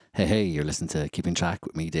Hey, you're listening to Keeping Track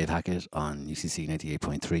with me, Dave Hackett, on UCC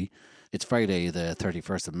 98.3. It's Friday, the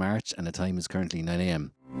 31st of March, and the time is currently 9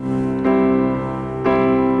 a.m.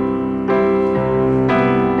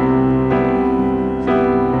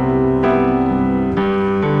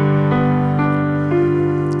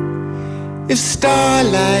 If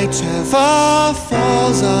starlight ever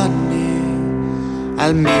falls on me,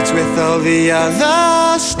 I'll meet with all the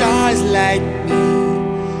other stars like me.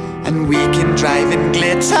 And we can drive in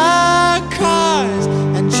glitter cars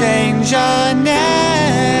and change our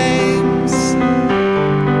names.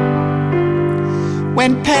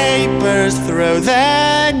 When papers throw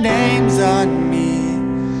their names on me,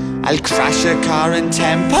 I'll crash a car and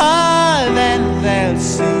temper, then they'll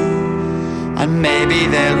see. And maybe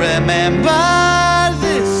they'll remember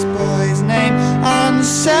this boy's name and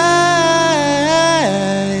say,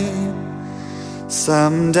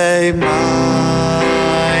 someday my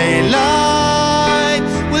life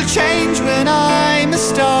will change when I'm a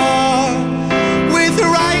star, with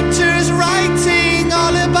writers writing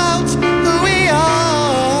all about who we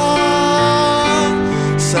are.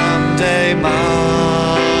 Someday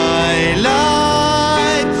my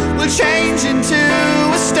life will change into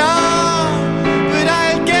a star, but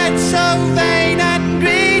I'll get so vain and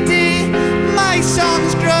greedy, my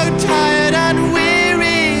songs grow tired and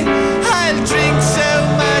weary. I'll drink so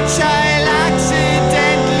much I'll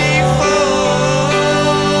accidentally fall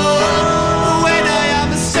when I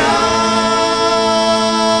am a star.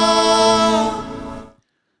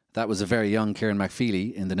 That was a very young Kieran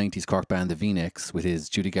McFeeley in the 90s Cork band The V Necks with his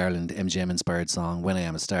Judy Garland MGM-inspired song When I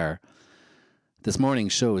Am a Star. This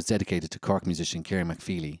morning's show is dedicated to Cork musician Kieran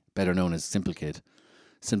McFeeley, better known as Simple Kid.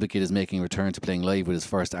 Simple Kid is making a return to playing live with his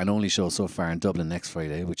first and only show so far in Dublin next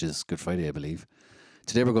Friday, which is Good Friday, I believe.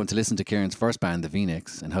 Today we're going to listen to Kieran's first band, The V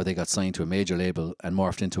Necks, and how they got signed to a major label and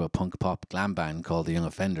morphed into a punk pop glam band called The Young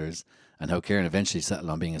Offenders, and how Kieran eventually settled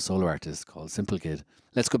on being a solo artist called Simple Kid.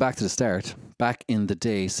 Let's go back to the start. Back in the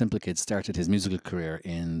day, Simple Kid started his musical career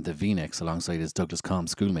in The V Necks alongside his Douglas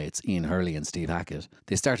Combs schoolmates Ian Hurley and Steve Hackett.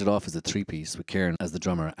 They started off as a three-piece with Kieran as the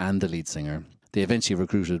drummer and the lead singer. They eventually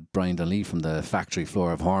recruited Brian Dunlea from the factory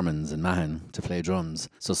floor of Hormans in Mahon to play drums,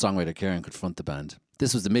 so songwriter Kieran could front the band.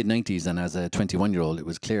 This was the mid-90s, and as a 21-year-old, it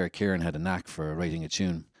was clear Kieran had a knack for writing a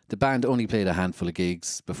tune. The band only played a handful of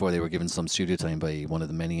gigs before they were given some studio time by one of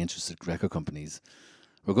the many interested record companies.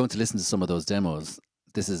 We're going to listen to some of those demos.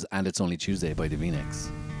 This is And It's Only Tuesday by The V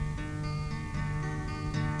Necks.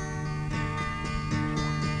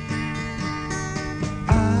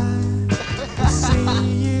 I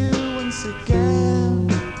see you once again,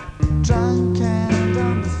 drunk and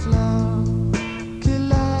on the floor,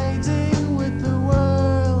 colliding with the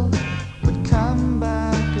world, but come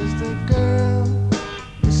back as the girl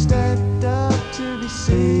who stepped up to be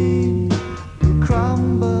seen, who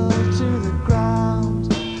crumbled to the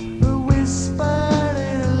ground, who whispered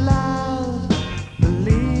it aloud,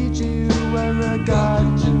 believed you were a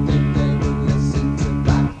god. You think they would listen to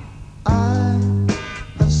that?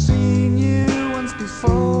 I've seen you once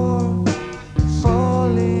before,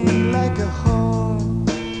 falling like a whore,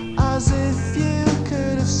 as if you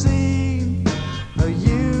could have seen how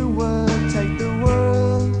you would take the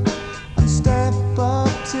world and step up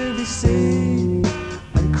to be seen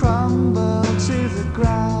and crumble to the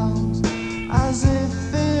ground, as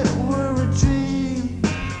if it were a dream.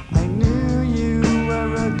 I knew you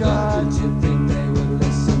were a god. Did you think they would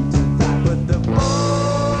listen to that? But the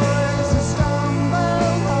boys who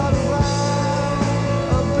stumbled all around,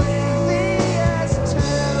 oblivious to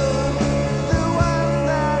the one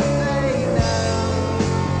that they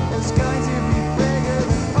know is going to be bigger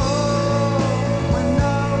than all. When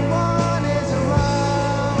no one is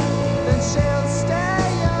around, then she'll stay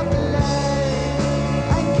up late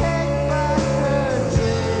and kick back her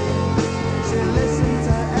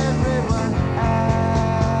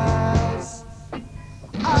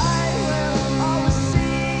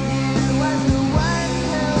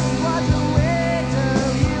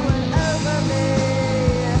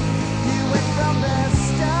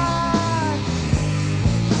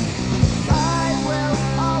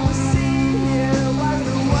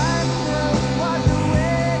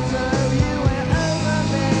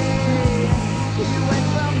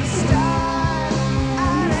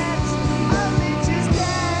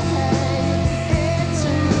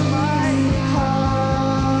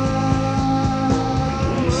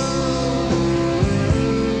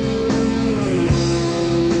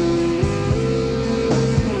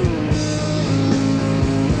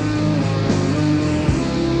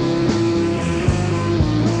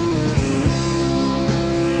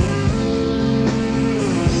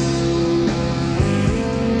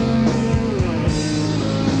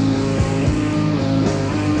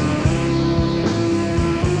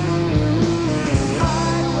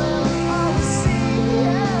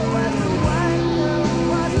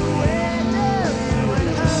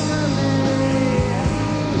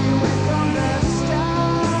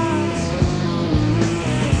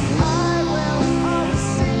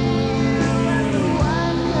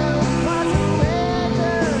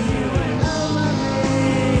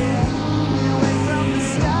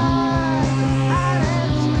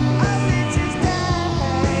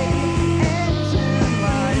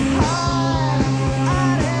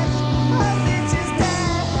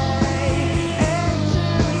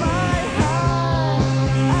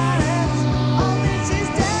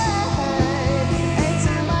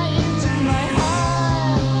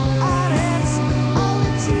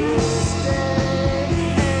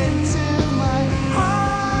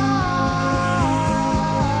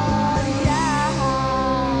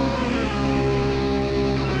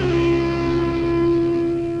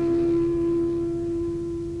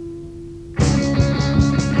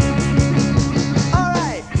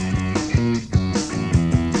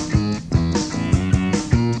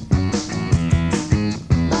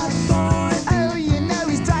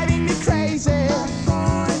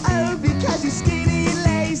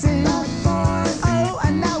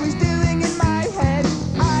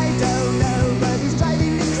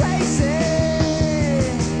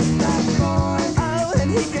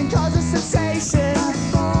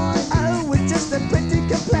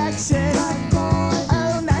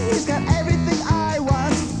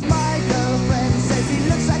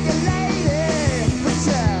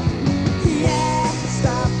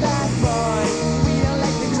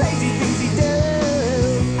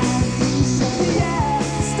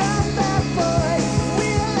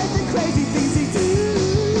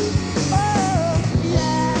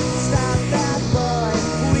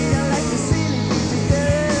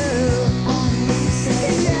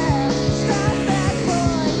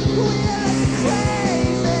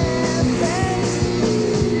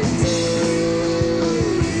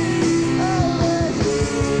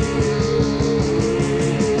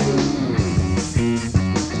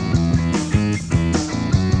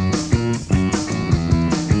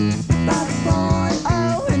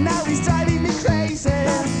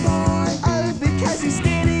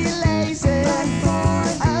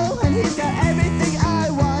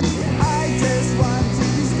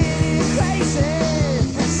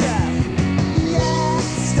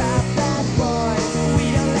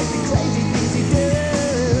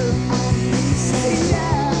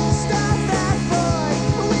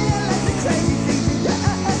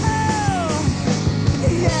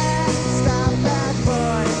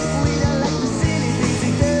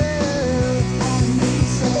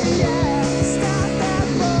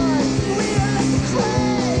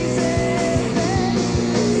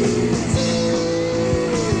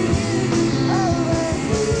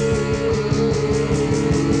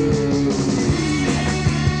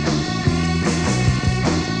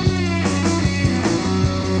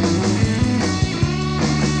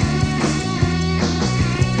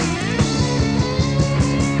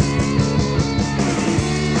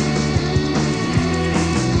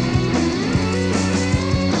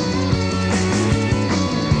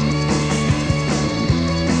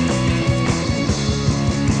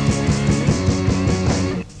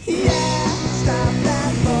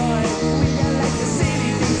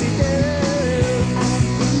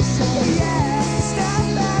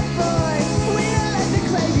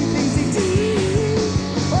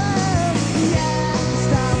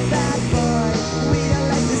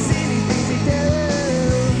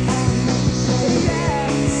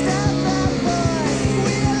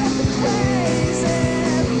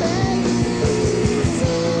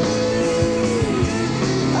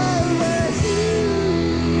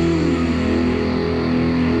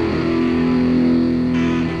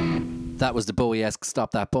That was the Bowie-esque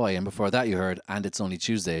Stop That Boy, and before that you heard And It's Only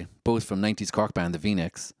Tuesday, both from 90s Cork band The V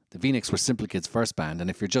Necks. The V Necks were Simplicat's first band, and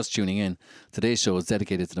if you're just tuning in, today's show is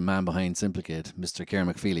dedicated to the man behind Simplicate, Mr. Kieran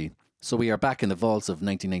McFeeley. So we are back in the vaults of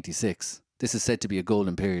 1996. This is said to be a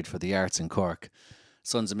golden period for the arts in Cork.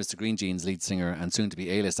 Sons of Mr. Green Jeans lead singer and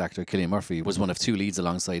soon-to-be A-list actor Cillian Murphy was one of two leads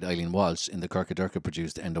alongside Eileen Walsh in the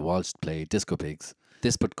Corkadurka-produced Enda Walsh play Disco Pigs.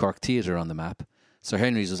 This put Cork theatre on the map. Sir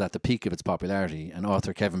Henry's was at the peak of its popularity, and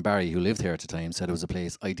author Kevin Barry, who lived here at the time, said it was a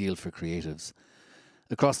place ideal for creatives.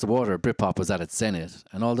 Across the water, Britpop was at its zenith,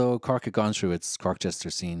 and although Cork had gone through its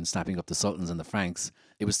Corkchester scene, snapping up the Sultans and the Franks,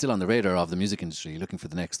 it was still on the radar of the music industry, looking for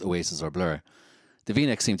the next Oasis or Blur. The V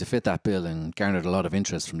Necks seemed to fit that bill and garnered a lot of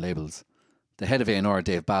interest from labels. The head of A&R,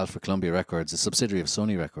 Dave Balfe for Columbia Records, a subsidiary of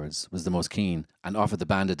Sony Records, was the most keen and offered the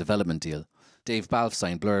band a development deal. Dave Balfe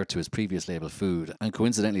signed Blur to his previous label Food, and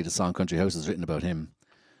coincidentally the song Country House is written about him.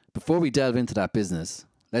 Before we delve into that business,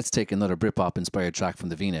 let's take another Britpop inspired track from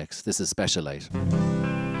the V Necks. This is Specialite.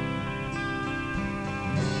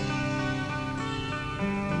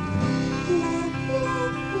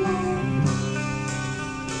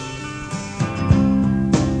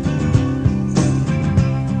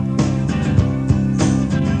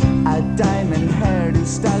 A diamond hairdo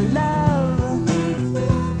style love,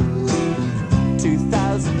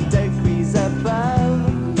 2,000 degrees above.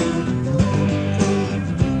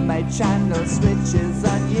 My channel switches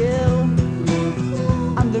on you.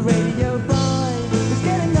 I'm the radio boy who's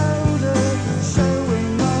getting older,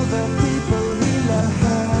 showing all the people he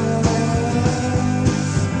loves.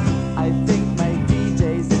 I think my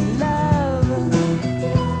DJ's in love.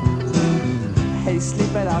 Hey,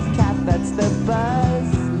 sleep it off, cat, that's the buzz.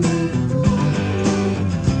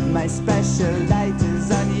 My special light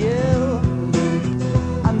is on you.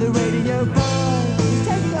 I'm the radio boy who's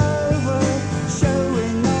taking over,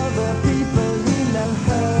 showing all the people he loves.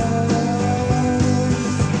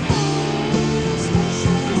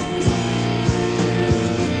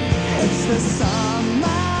 It's the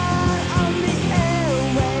summer on the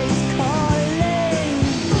airwaves calling.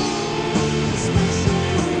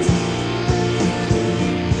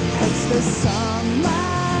 It's the summer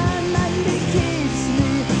that keeps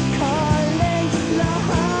me calling love.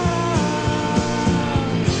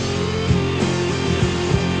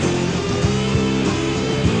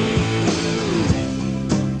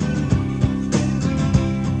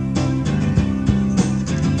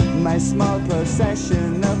 My small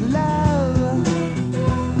procession of love,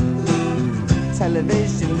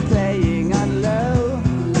 television playing on low.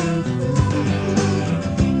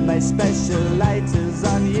 My special light is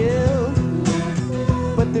on you,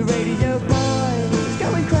 but the radio boy is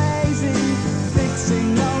going crazy,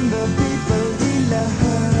 fixing on the people he loves.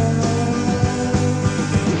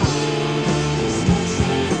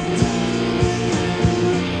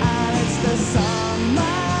 And it's the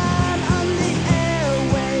summer on the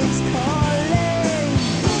airwaves calling.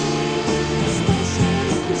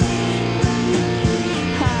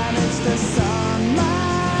 And it's the summer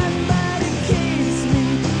that it keeps me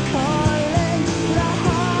calling. La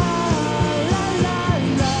la la la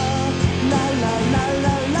la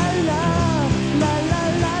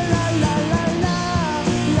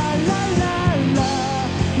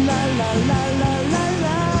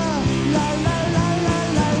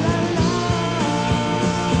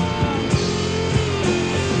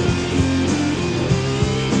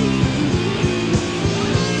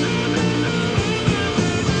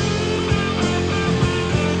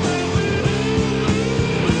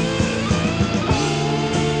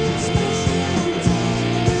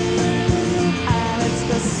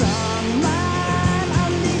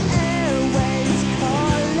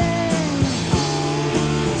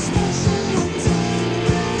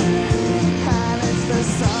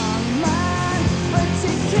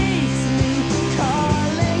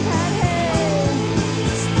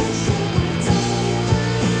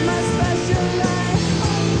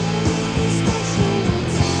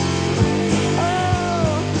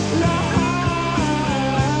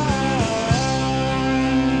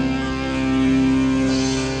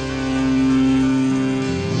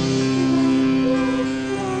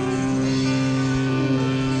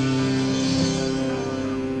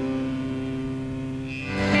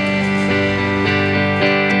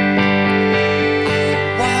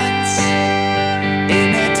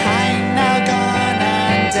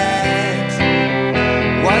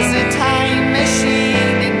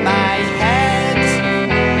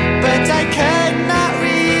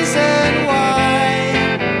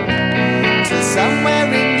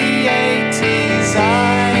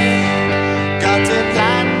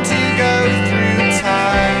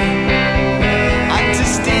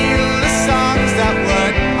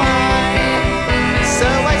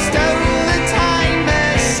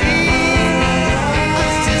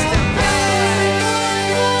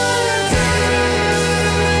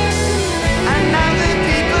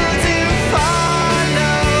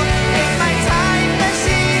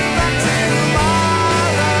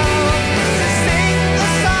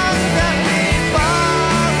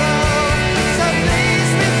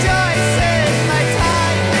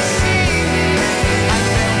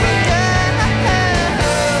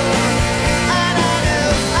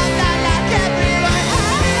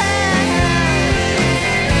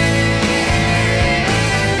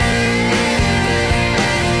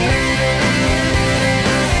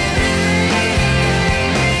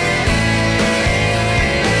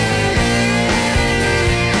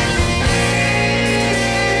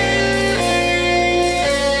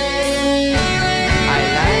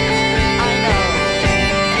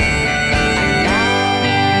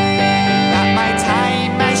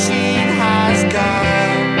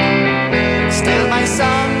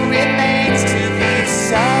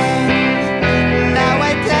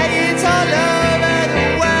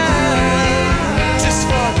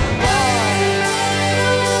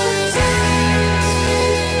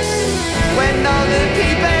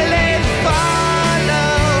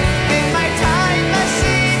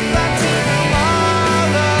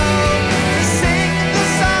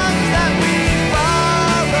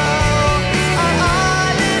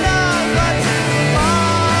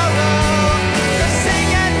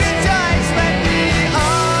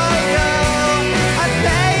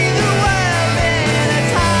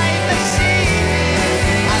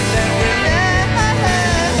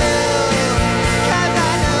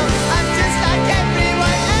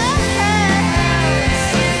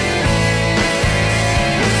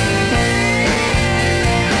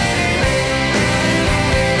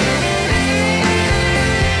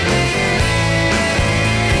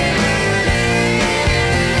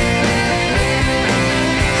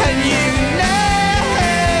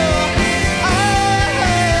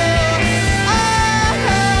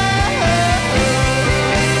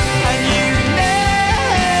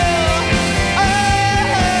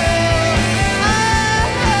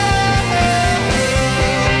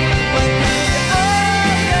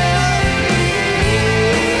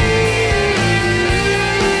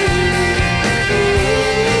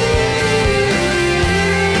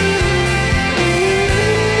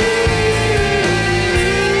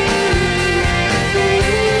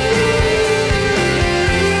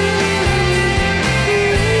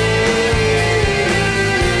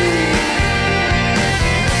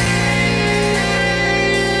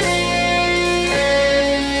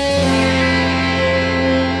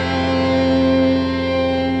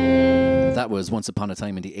Once Upon a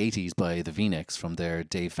Time in the 80s by the V Necks from their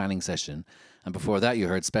Dave Fanning session. And before that, you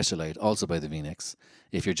heard Specialite, also by the V Necks.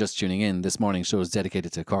 If you're just tuning in, this morning's show is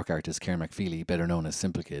dedicated to Cork artist Kieran McFeeley, better known as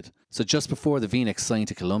Simple Kid. So just before the V Necks signed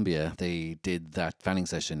to Columbia, they did that Fanning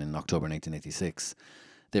session in October 1986.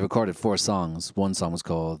 They recorded 4 songs. One song was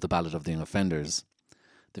called The Ballad of the Young Offenders.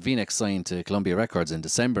 The V Necks signed to Columbia Records in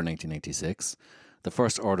December 1986. The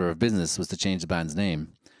first order of business was to change the band's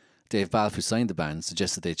name. Dave Balfe, who signed the band,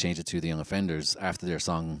 suggested they change it to The Young Offenders after their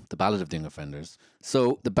song The Ballad of the Young Offenders.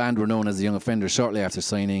 So the band were known as The Young Offenders shortly after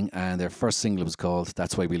signing, and their first single was called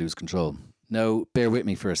That's Why We Lose Control. Now, bear with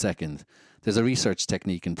me for a second. There's a research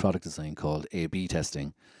technique in product design called A/B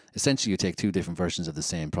testing. Essentially, you take 2 different versions of the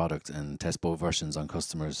same product and test both versions on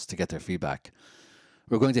customers to get their feedback.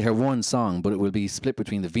 We're going to hear one song, but it will be split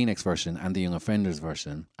between the V Necks version and the Young Offenders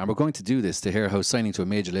version. And we're going to do this to hear how signing to a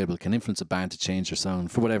major label can influence a band to change their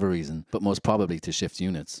sound for whatever reason, but most probably to shift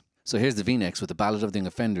units. So here's the V Necks with the Ballad of the Young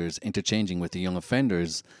Offenders interchanging with the Young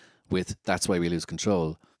Offenders with That's Why We Lose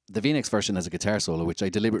Control. The V Necks version has a guitar solo, which I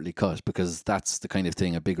deliberately cut because that's the kind of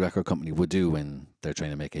thing a big record company would do when they're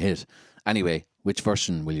trying to make a hit. Anyway, which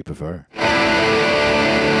version will you prefer?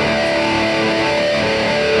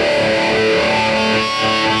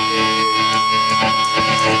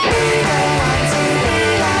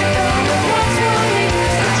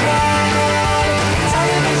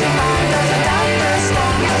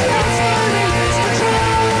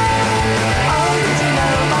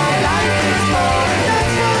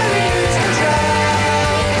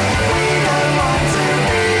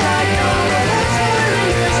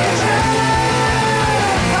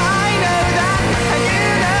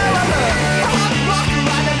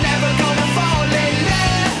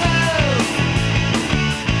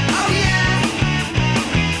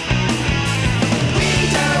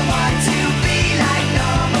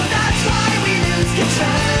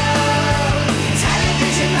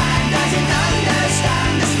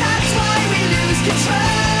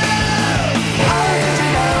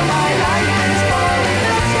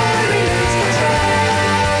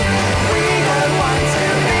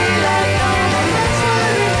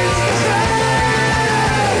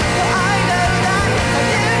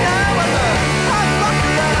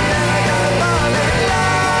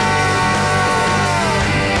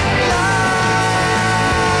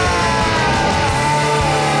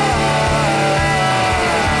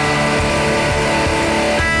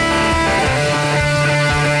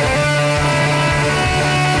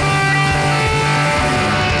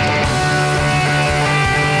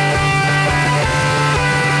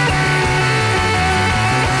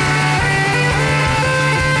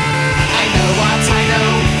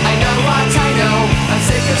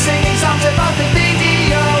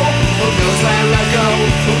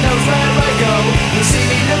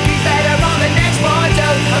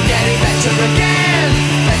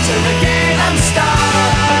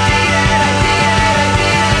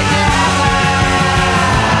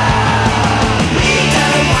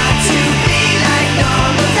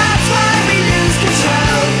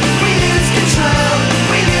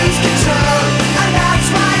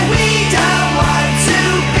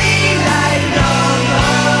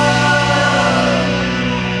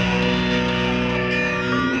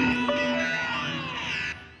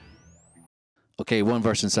 Okay, one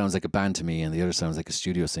version sounds like a band to me and the other sounds like a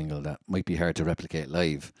studio single that might be hard to replicate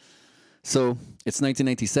live. So, it's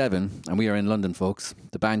 1997 and we are in London, folks.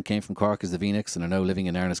 The band came from Cork as the V Necks and are now living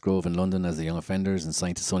in Arnes Grove in London as the Young Offenders and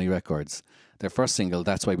signed to Sony Records. Their first single,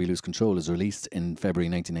 That's Why We Lose Control, is released in February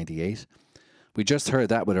 1998. We just heard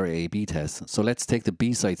that with our A/B test, so let's take the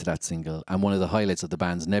B-side to that single and one of the highlights of the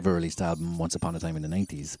band's never-released album, Once Upon a Time in the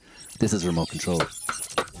 90s. This is Remote Control.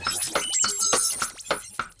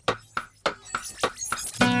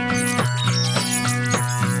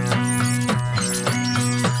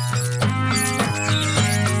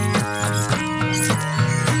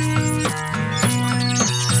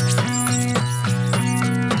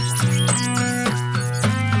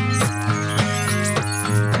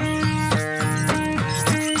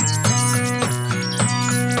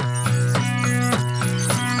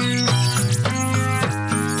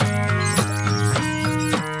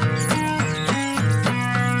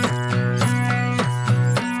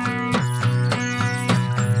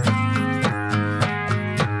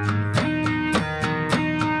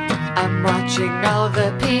 I'm watching all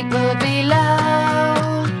the people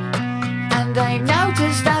below, and I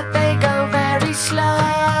notice that they go very slow.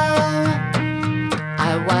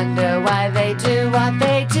 I wonder why they do what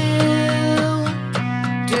they do.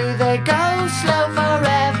 Do they go slow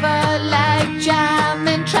forever like jam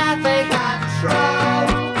in traffic?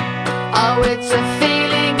 Control. Oh, it's a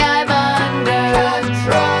feeling I'm under.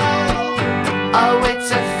 Control.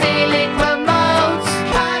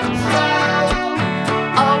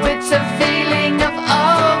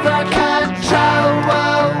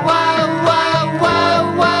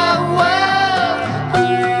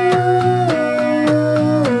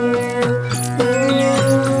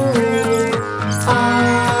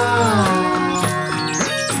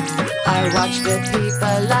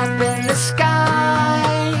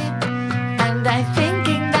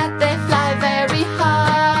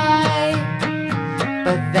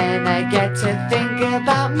 But then I get to think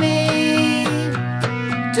about me.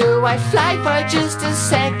 Do I fly for just a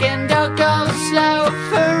second or go slow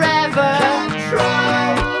forever?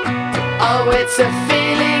 Control. Oh, it's a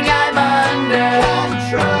feeling I'm under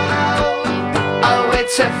control. Oh,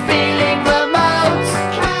 it's a feeling remote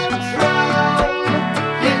control.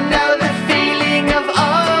 You know the feeling of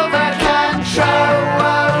over control.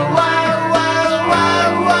 Whoa, whoa, whoa, whoa,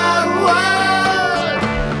 whoa, whoa.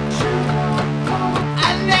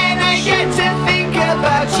 And then I get to think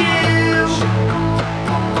about you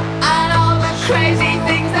and all the crazy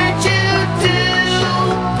things that you do.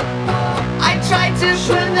 I try to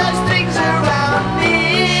put those things around me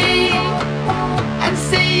and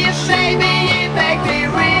see if maybe you make me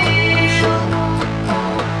real.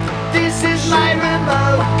 This is my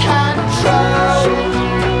remote control.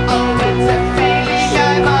 Oh, it's a feeling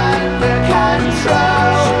I'm under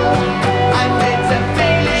control. And it's a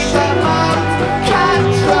feeling remote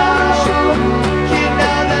control. You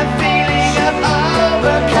know the feeling of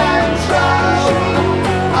over control.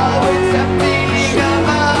 Oh, it's a feeling of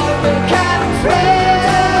over control.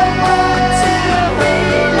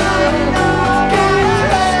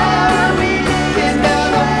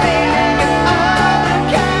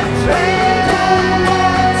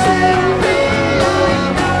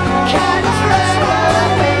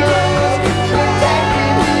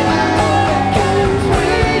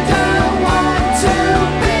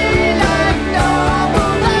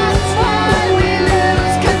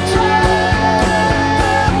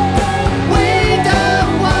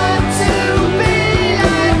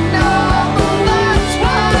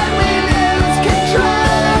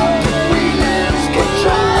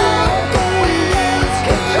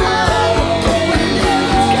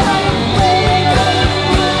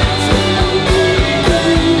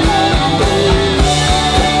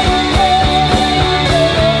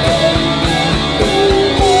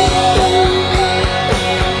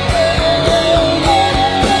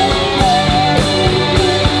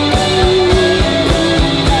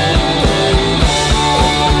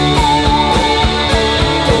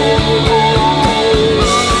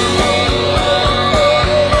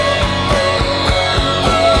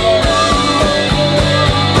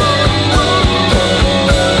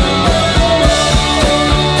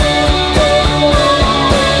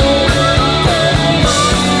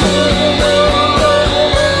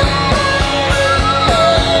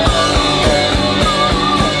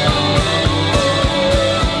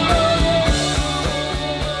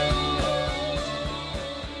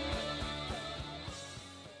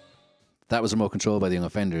 That was Remote Control by the Young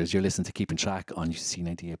Offenders. You're listening to Keeping Track on UCC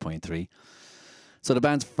 98.3. So the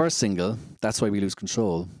band's first single, That's Why We Lose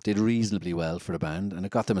Control, did reasonably well for the band, and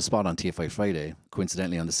it got them a spot on TFI Friday,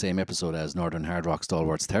 coincidentally on the same episode as Northern Hard Rock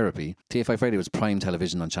Stalwarts Therapy. TFI Friday was prime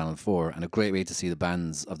television on Channel 4, and a great way to see the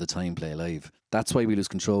bands of the time play live. That's Why We Lose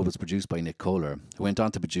Control was produced by Nick Kohler, who went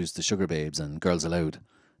on to produce The Sugar Babes and Girls Aloud.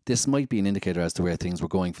 This might be an indicator as to where things were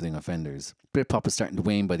going for the Young Offenders. Britpop was starting to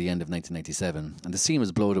wane by the end of 1997, and the scene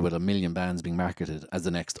was bloated with a million bands being marketed as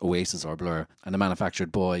the next Oasis or Blur, and the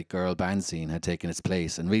manufactured boy-girl band scene had taken its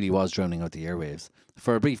place and really was drowning out the airwaves.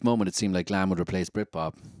 For a brief moment it seemed like glam would replace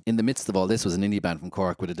Britpop. In the midst of all this was an indie band from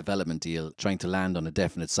Cork with a development deal trying to land on a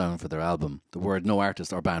definite sound for their album. The word no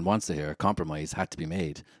artist or band wants to hear, compromise, had to be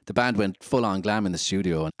made. The band went full on glam in the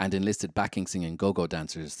studio and enlisted backing singing go-go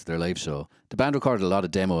dancers to their live show. The band recorded a lot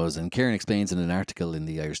of demos, and Kieran explains in an article in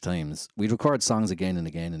the Irish Times, we'd record songs again and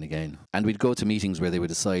again and again, and we'd go to meetings where they would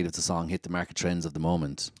decide if the song hit the market trends of the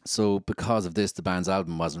moment. So because of this, the band's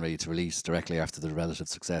album wasn't ready to release directly after the relative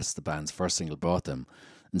success the band's first single brought them.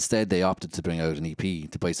 Instead, they opted to bring out an EP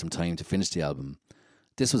to buy some time to finish the album.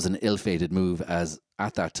 This was an ill-fated move, as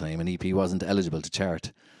at that time an EP wasn't eligible to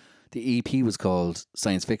chart. The EP was called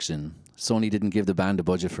Science Fiction. Sony didn't give the band a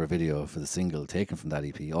budget for a video for the single taken from that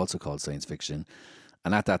EP, also called Science Fiction,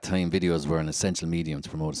 and at that time videos were an essential medium to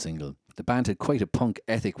promote a single. The band had quite a punk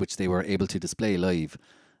ethic which they were able to display live.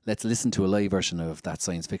 Let's listen to a live version of that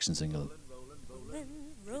Science Fiction single.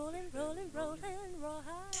 Rolling, roll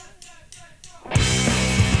high.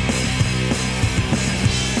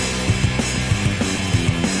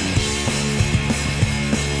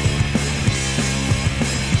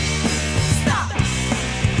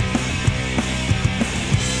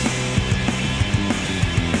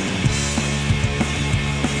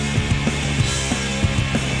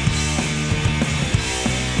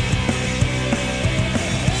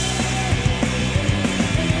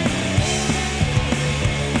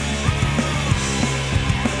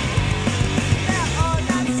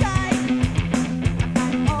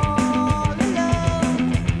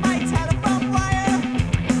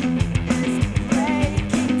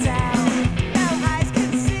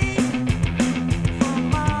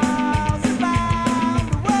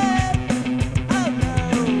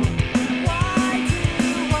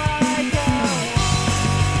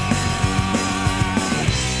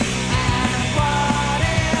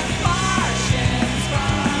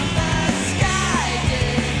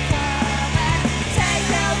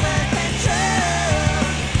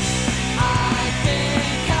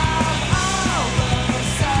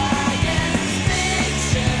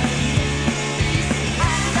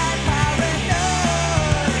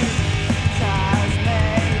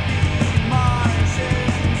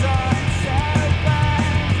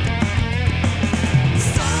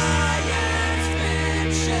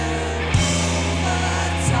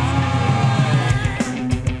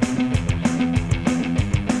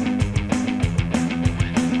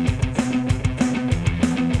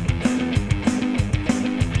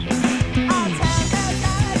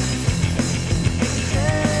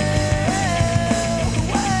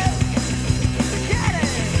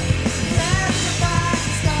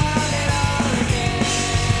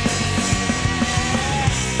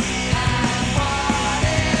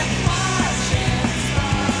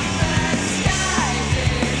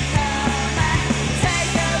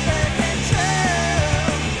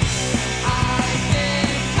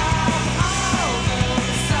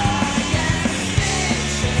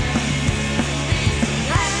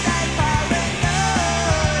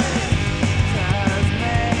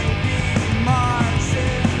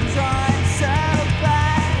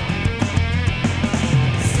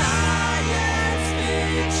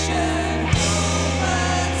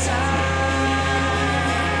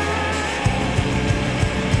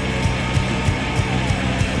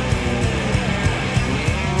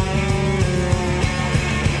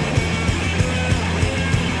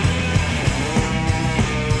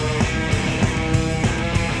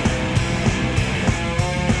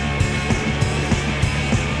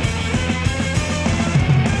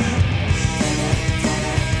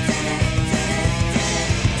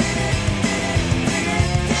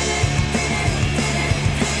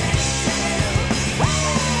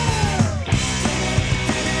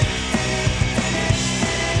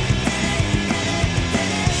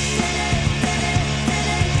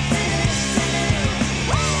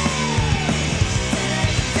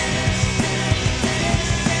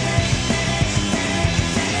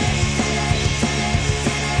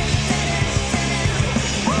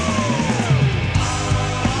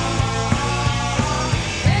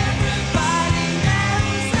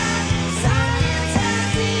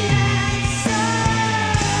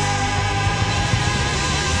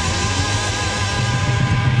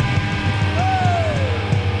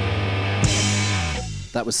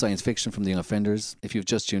 That was Science Fiction from the Young Offenders. If you've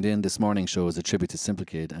just tuned in, this morning's show is a tribute to Simple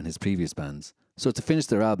Kid and his previous bands. So to finish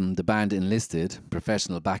their album, the band enlisted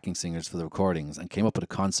professional backing singers for the recordings and came up with a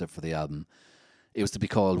concept for the album. It was to be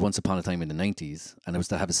called Once Upon a Time in the 90s, and it was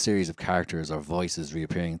to have a series of characters or voices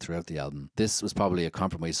reappearing throughout the album. This was probably a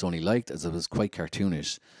compromise Sony liked, as it was quite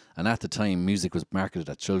cartoonish, and at the time music was marketed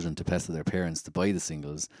at children to pester their parents to buy the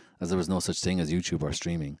singles, as there was no such thing as YouTube or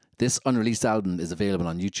streaming. This unreleased album is available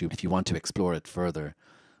on YouTube if you want to explore it further.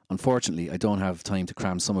 Unfortunately, I don't have time to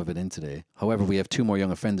cram some of it in today. However, we have 2 more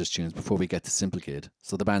Young Offenders tunes before we get to Simple Kid.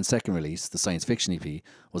 So the band's second release, the Science Fiction EP,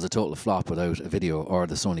 was a total flop without a video or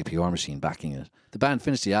the Sony PR machine backing it. The band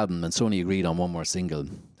finished the album and Sony agreed on one more single.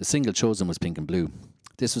 The single chosen was Pink and Blue.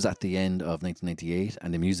 This was at the end of 1998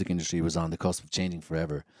 and the music industry was on the cusp of changing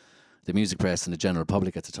forever. The music press and the general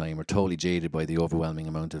public at the time were totally jaded by the overwhelming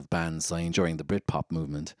amount of bands signed during the Britpop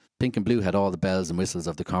movement. Pink and Blue had all the bells and whistles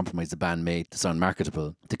of the compromise the band made to sound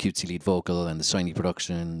marketable. The cutesy lead vocal and the shiny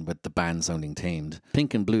production, with the band sounding tamed.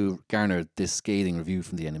 Pink and Blue garnered this scathing review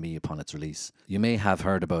from the NME upon its release. You may have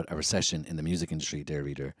heard about a recession in the music industry, dear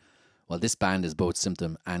reader. Well, this band is both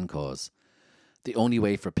symptom and cause. The only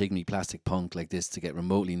way for pygmy plastic punk like this to get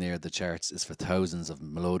remotely near the charts is for thousands of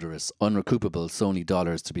malodorous, unrecoupable Sony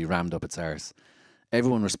dollars to be rammed up its arse.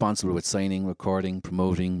 Everyone responsible with signing, recording,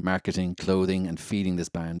 promoting, marketing, clothing and feeding this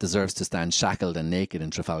band deserves to stand shackled and naked in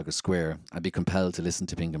Trafalgar Square and be compelled to listen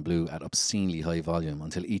to Pink and Blue at obscenely high volume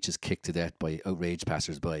until each is kicked to death by outraged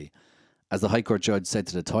passers-by. As the High Court judge said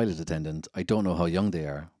to the toilet attendant, I don't know how young they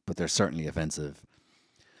are, but they're certainly offensive.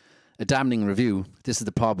 A damning review. This is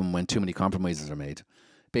the problem when too many compromises are made.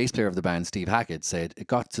 Bass player of the band, Steve Hackett, said it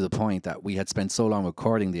got to the point that we had spent so long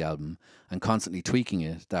recording the album and constantly tweaking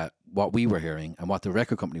it that what we were hearing and what the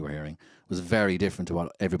record company were hearing was very different to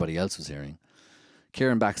what everybody else was hearing.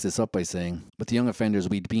 Kieran backs this up by saying, with the Young Offenders,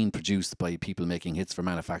 we'd been produced by people making hits for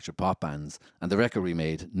manufactured pop bands, and the record we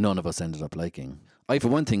made, none of us ended up liking. I, for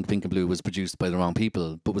one, think Pink and Blue was produced by the wrong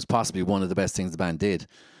people, but was possibly one of the best things the band did.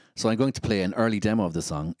 So I'm going to play an early demo of the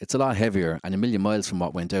song. It's a lot heavier and a million miles from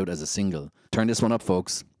what went out as a single. Turn this one up,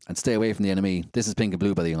 folks, and stay away from the NME. This is Pink and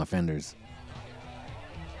Blue by the Young Offenders.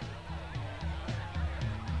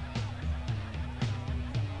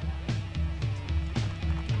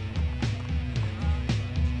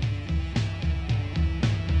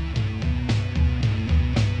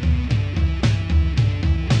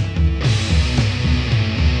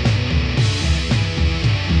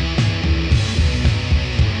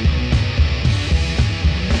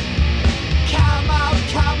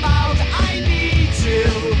 Come out, I need you.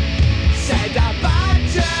 Said a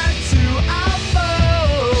badger to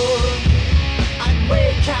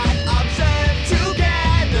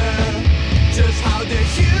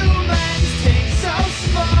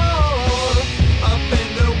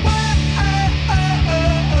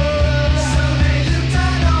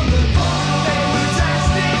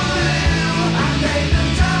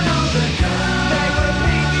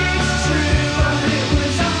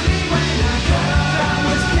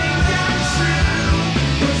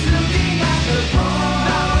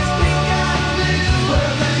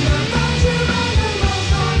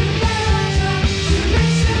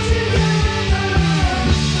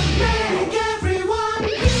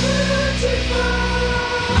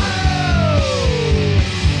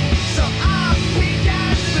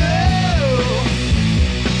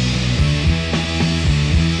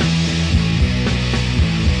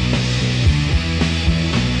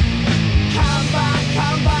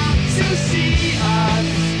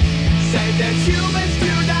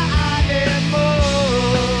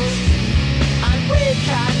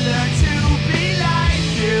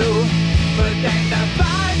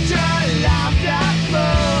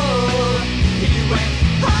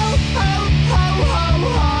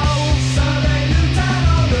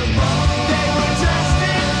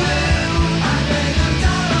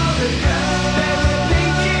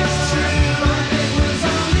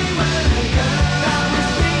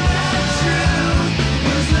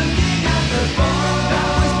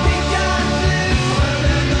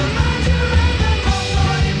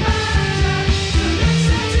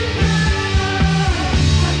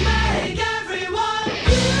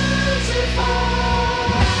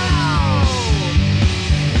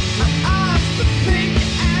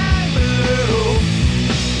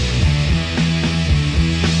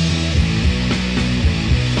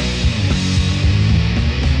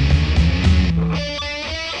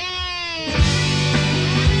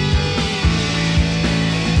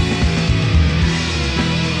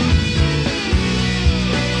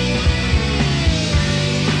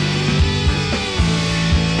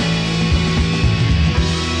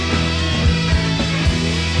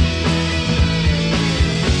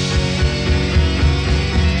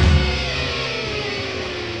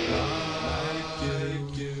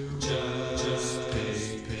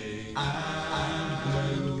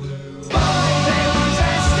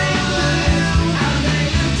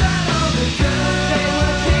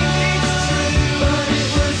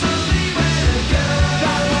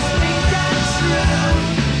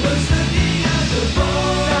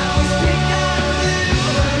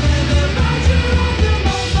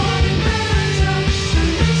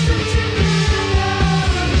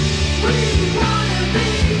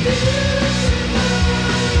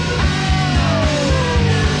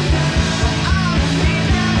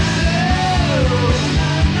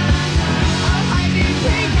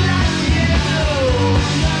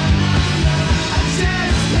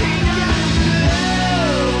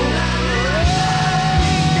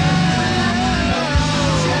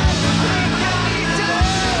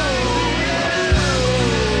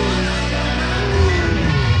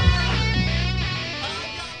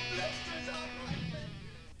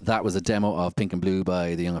That was a demo of Pink and Blue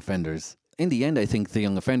by the Young Offenders. In the end, I think the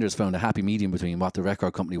Young Offenders found a happy medium between what the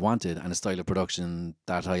record company wanted and a style of production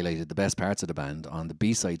that highlighted the best parts of the band on the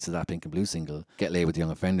B-sides of that Pink and Blue single, Get Laid with the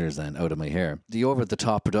Young Offenders and Out of My Hair. The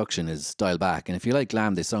over-the-top production is dialed back, and if you like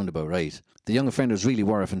glam, they sound about right. The Young Offenders really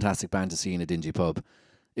were a fantastic band to see in a dingy pub.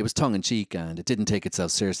 It was tongue-in-cheek and it didn't take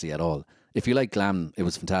itself seriously at all. If you like glam, it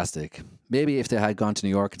was fantastic. Maybe if they had gone to New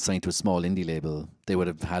York and signed to a small indie label, they would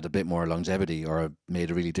have had a bit more longevity or made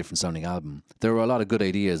a really different sounding album. There were a lot of good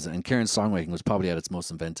ideas, and Kieran's songwriting was probably at its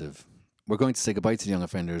most inventive. We're going to say goodbye to the Young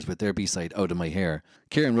Offenders with their B-side, Out of My Hair.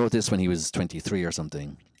 Kieran wrote this when he was 23 or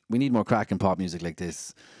something. We need more cracking pop music like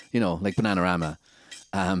this, like Bananarama.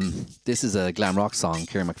 This is a glam rock song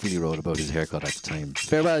Kieran McFeeley wrote about his haircut at the time.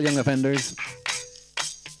 Farewell, Young Offenders.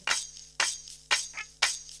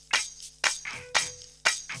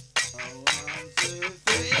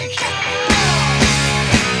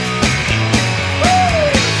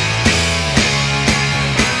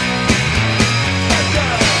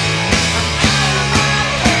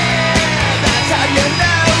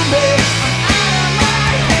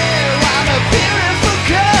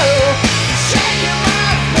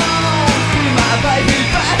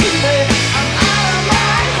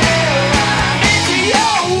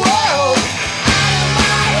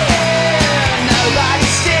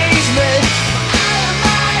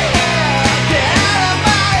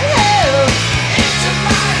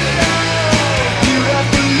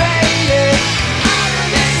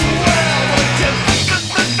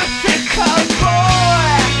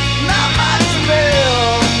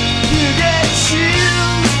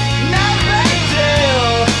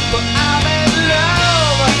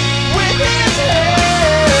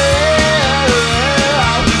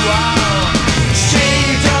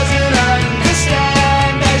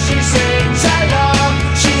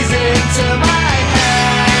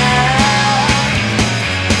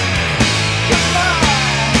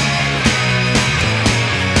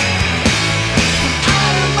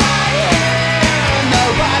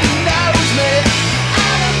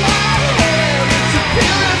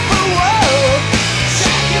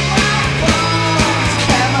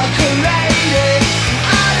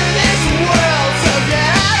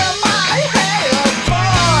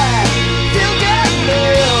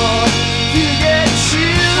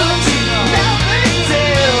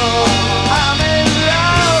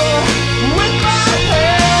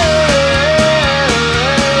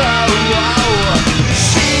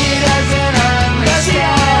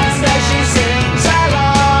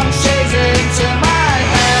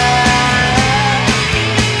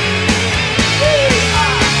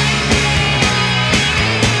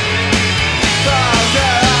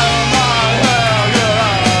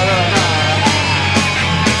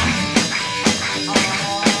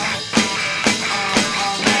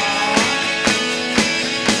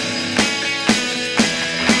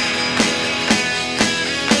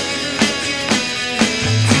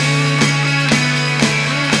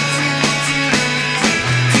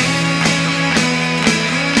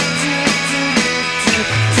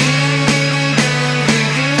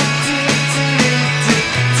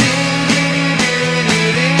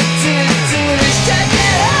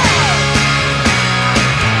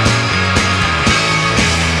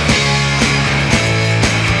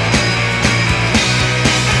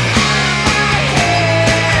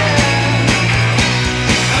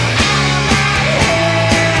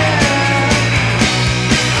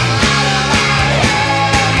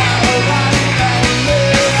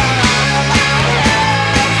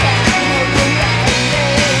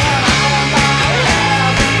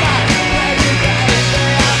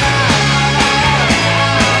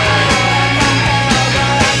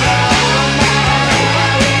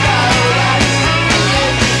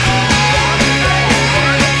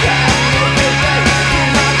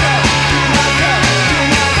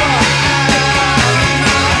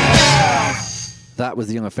 That was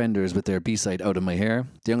the Young Offenders with their B-side Out of My Hair.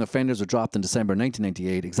 The Young Offenders were dropped in December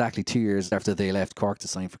 1998, exactly 2 years after they left Cork to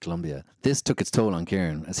sign for Columbia. This took its toll on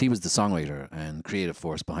Kieran, as he was the songwriter and creative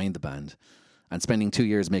force behind the band, and spending 2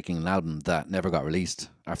 years making an album that never got released,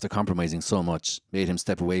 after compromising so much, made him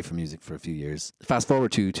step away from music for a few years. Fast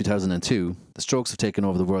forward to 2002, the Strokes have taken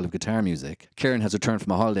over the world of guitar music. Kieran has returned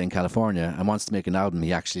from a holiday in California and wants to make an album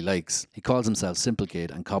he actually likes. He calls himself Simple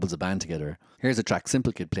Kid and cobbles a band together. Here's a track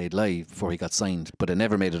Simple Kid played live before he got signed, but it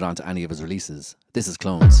never made it onto any of his releases. This is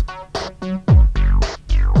Clones.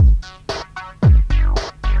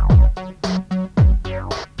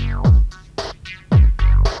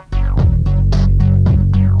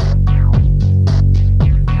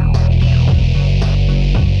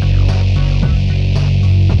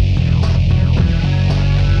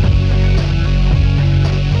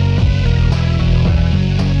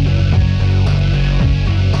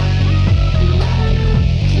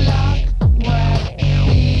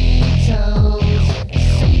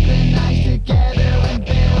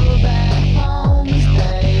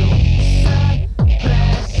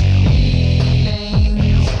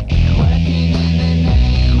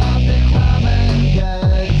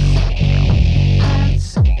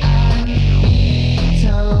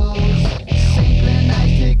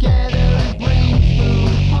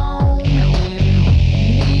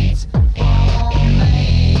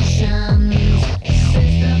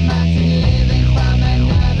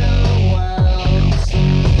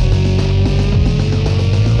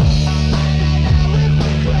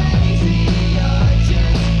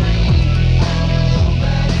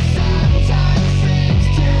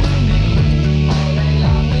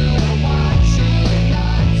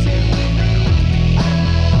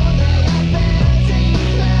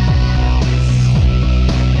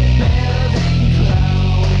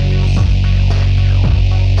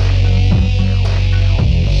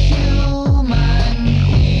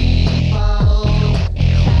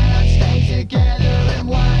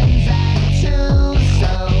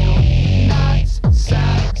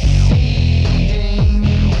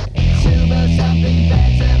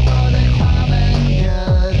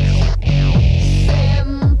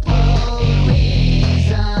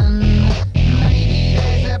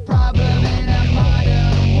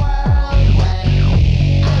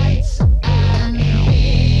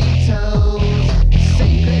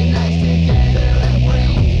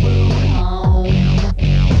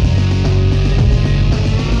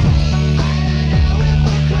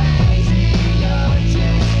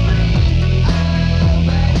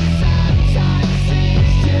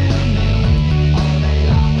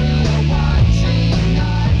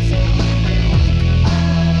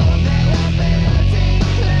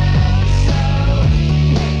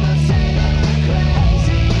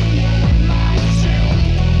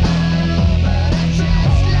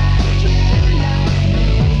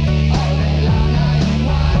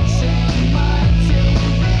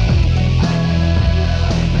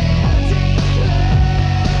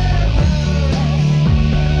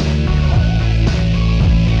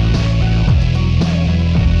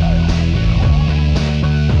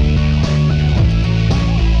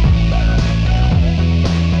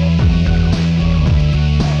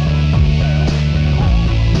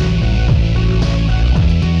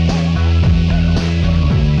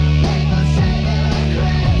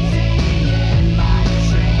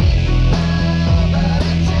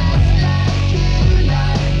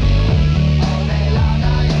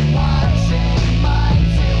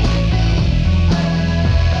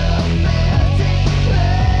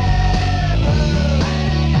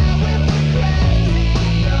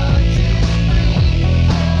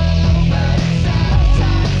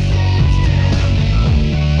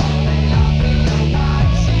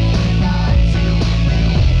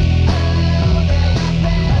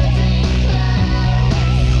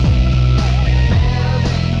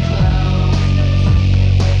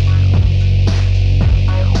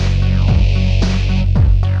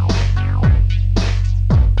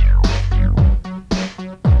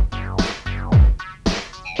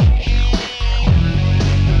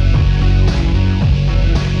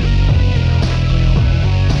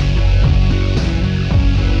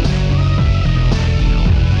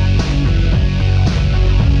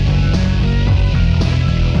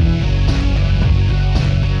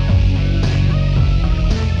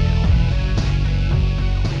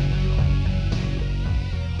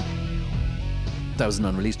 was an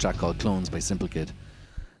unreleased track called Clones by Simple Kid.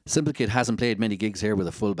 Simple Kid hasn't played many gigs here with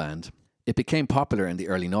a full band. It became popular in the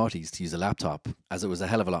early noughties to use a laptop, as it was a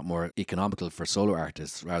hell of a lot more economical for solo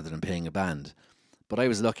artists rather than paying a band. But I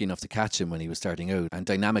was lucky enough to catch him when he was starting out, and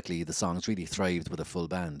dynamically the songs really thrived with a full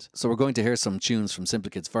band. So we're going to hear some tunes from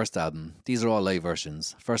Simple Kid's first album. These are all live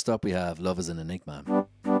versions. First up we have Love is an Enigma.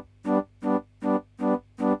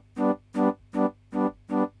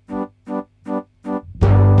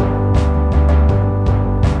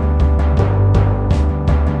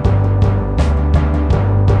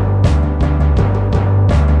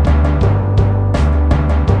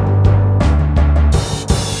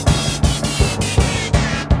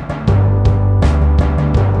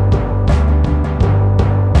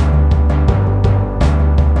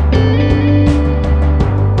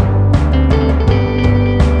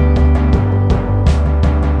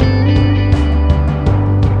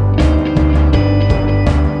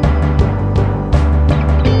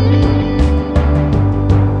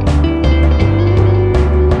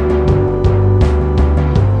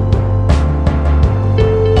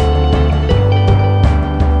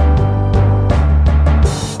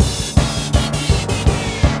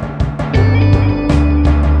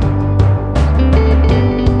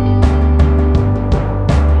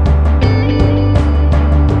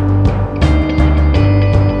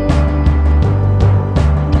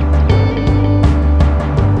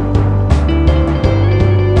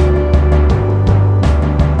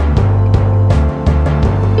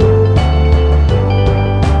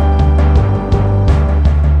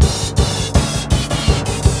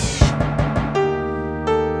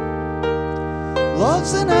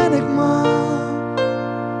 Love's an enigma.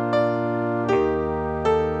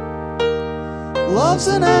 Love's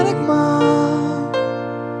an enigma.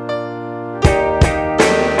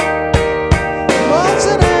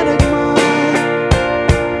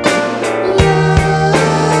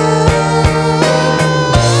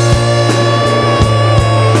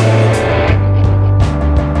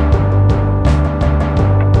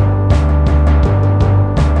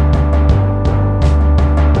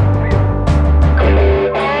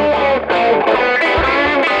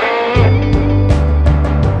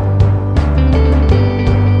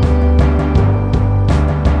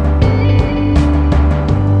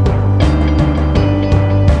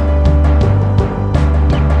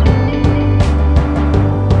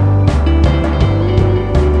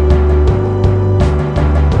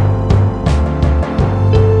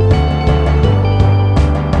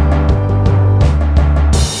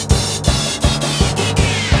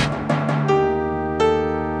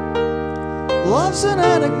 Love's an enigma. Love's an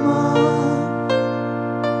enigma.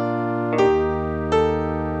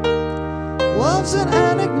 Love's an enigma. Love's an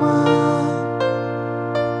enigma.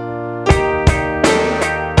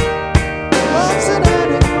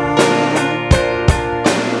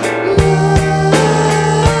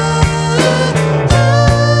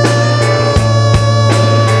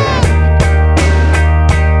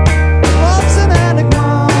 Love's an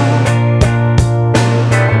enigma.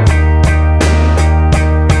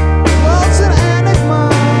 Love's an enigma.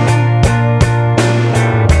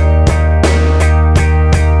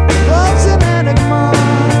 Love's an enigma.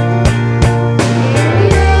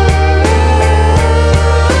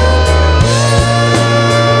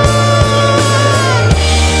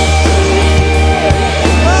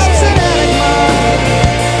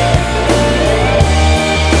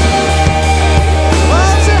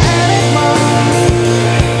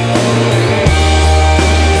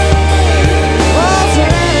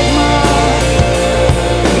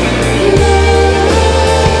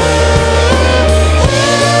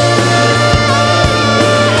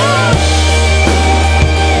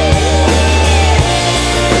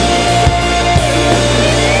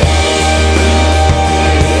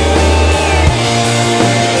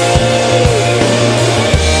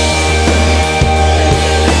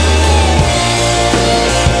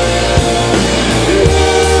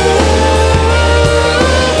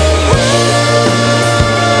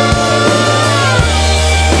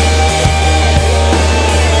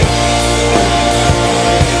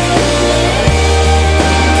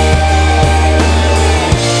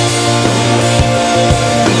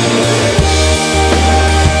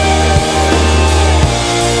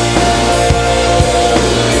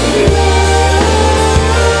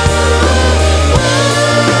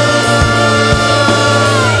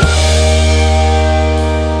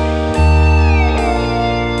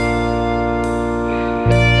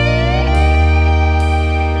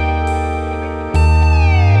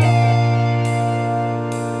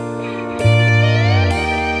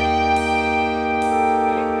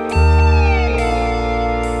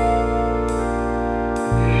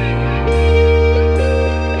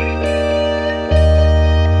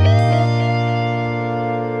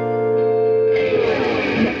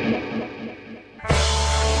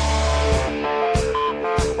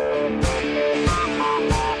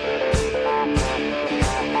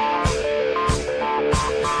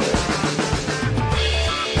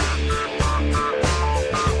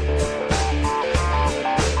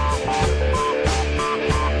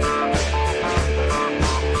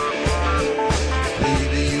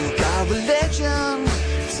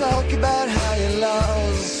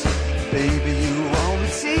 Baby, you on the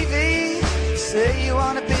TV, say you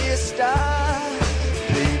wanna be a star.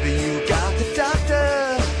 Baby, you got the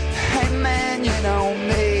doctor, hey man, you know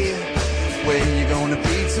me. Where you gonna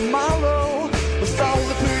be tomorrow with all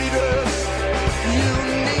the pretty drugs you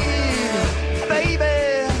need?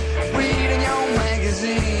 Baby, reading your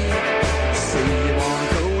magazine, say you wanna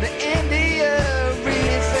go to India,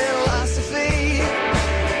 read philosophy.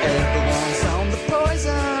 Everyone's on the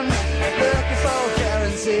poison, looking for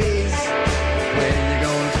guarantees. Where you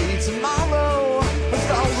gonna be tomorrow with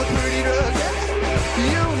all the pretty drugs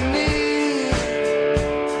you need?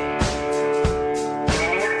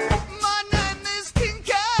 My name is King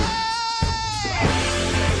K,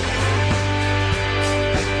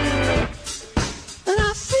 and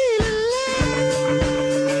I feel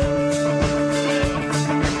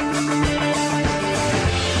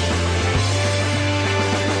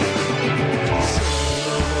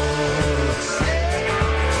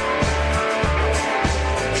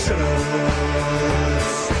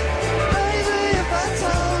baby, if I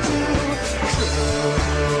told you,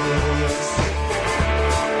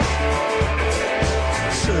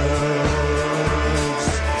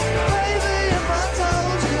 baby, if I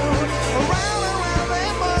told you, around and round they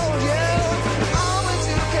mold you, only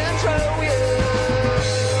to control you.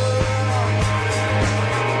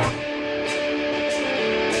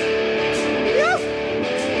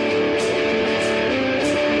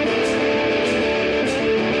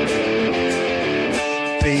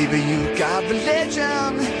 Baby, you got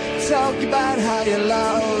religion, talk about how you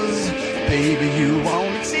lost. Baby, you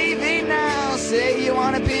on the TV now, say you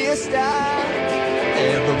wanna be a star.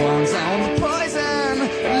 Everyone's on the poison,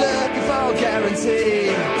 looking for a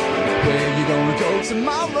guarantee. Where you gonna go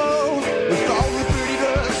tomorrow with all the pretty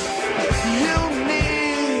drugs you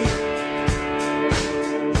need?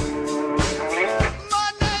 My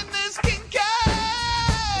name is King K,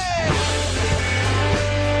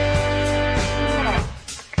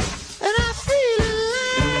 and I feel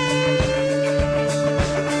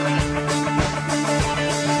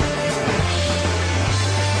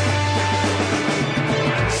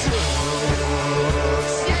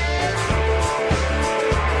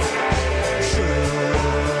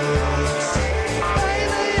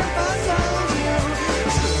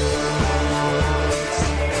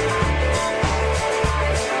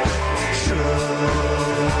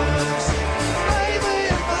baby,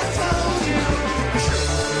 if I told you, baby,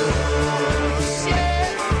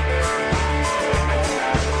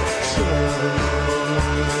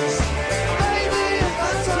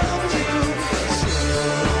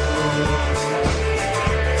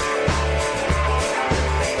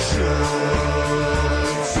 I told you, baby,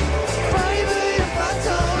 if I told you, baby, if I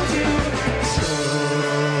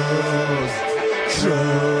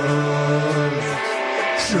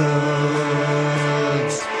told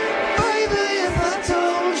you, baby, if I told you,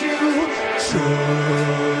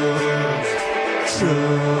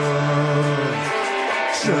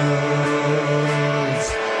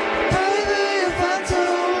 baby, if I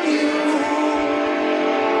told you.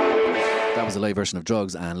 That was a live version of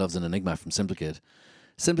Drugs and Love's an Enigma from Simple Kid.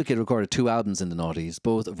 Simple Kid recorded 2 albums in the noughties,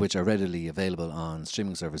 both of which are readily available on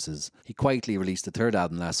streaming services. He quietly released a 3rd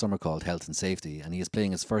album last summer called Health and Safety, and he is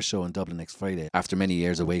playing his first show in Dublin next Friday after many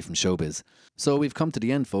years away from showbiz. So we've come to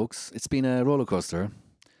the end, folks. It's been a roller coaster.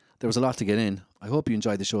 There was a lot to get in. I hope you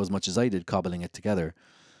enjoyed the show as much as I did cobbling it together.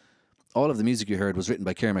 All of the music you heard was written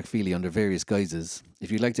by Kieran McFeeley under various guises.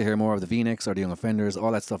 If you'd like to hear more of the V Necks or the Young Offenders,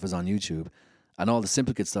 all that stuff is on YouTube. And all the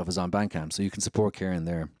Simple Kid stuff is on Bandcamp, so you can support Kieran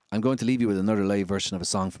there. I'm going to leave you with another live version of a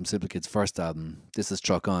song from Simple Kid's first album. This is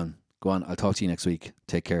Truck On. Go on, I'll talk to you next week.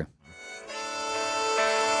 Take care.